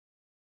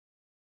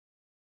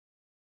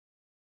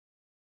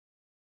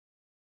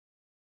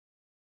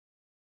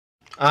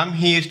I'm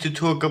here to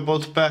talk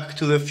about Back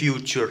to the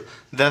Future,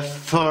 the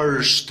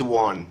first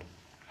one.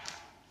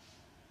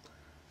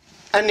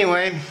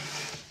 Anyway,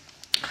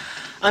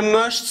 I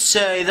must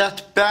say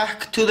that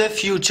Back to the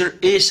Future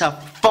is a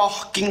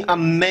fucking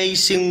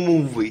amazing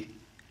movie.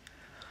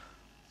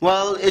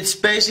 Well, it's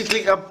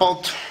basically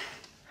about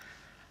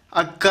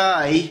a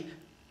guy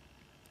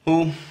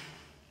who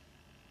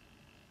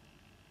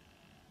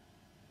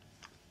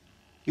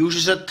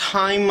uses a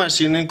time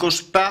machine and goes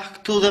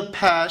back to the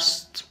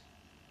past.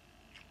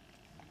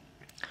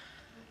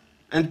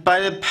 And by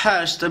the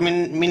past, I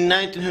mean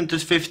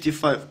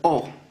 1955.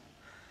 Oh,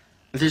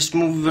 this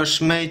movie was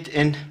made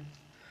in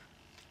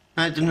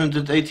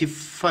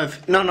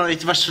 1985. No,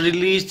 it was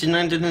released in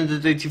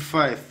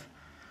 1985.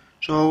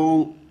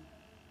 So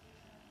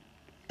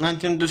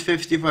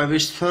 1955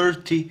 is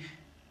 30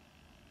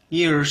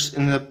 years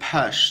in the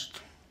past.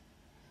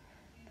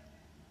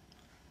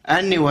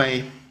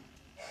 Anyway,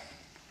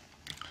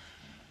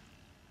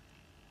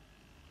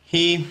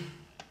 he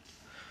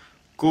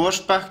goes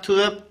back to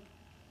the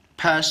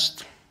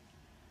past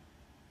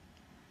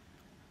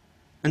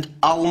and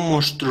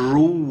almost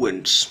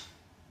ruins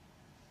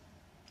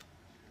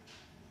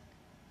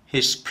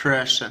his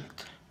present.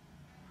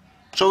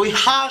 So he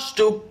has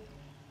to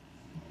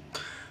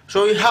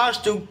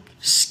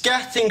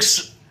get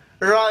things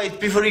right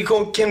before he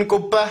can go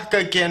back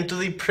again to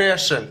the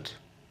present.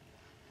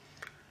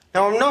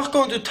 Now I'm not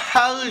going to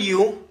tell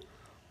you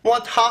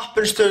what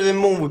happens to the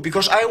movie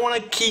because I want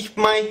to keep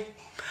my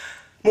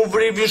movie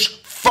reviews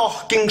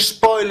fucking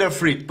spoiler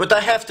free, but I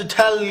have to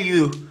tell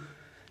you,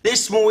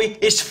 this movie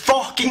is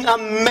fucking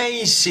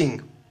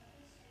amazing.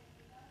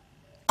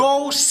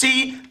 Go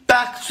see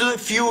Back to the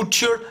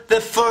Future,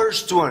 the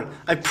first one.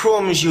 I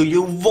promise you,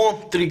 you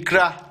won't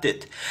regret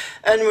it.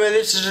 Anyway,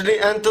 this is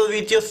the end of the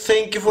video.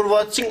 Thank you for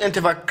watching and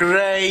have a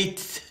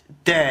great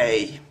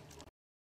day.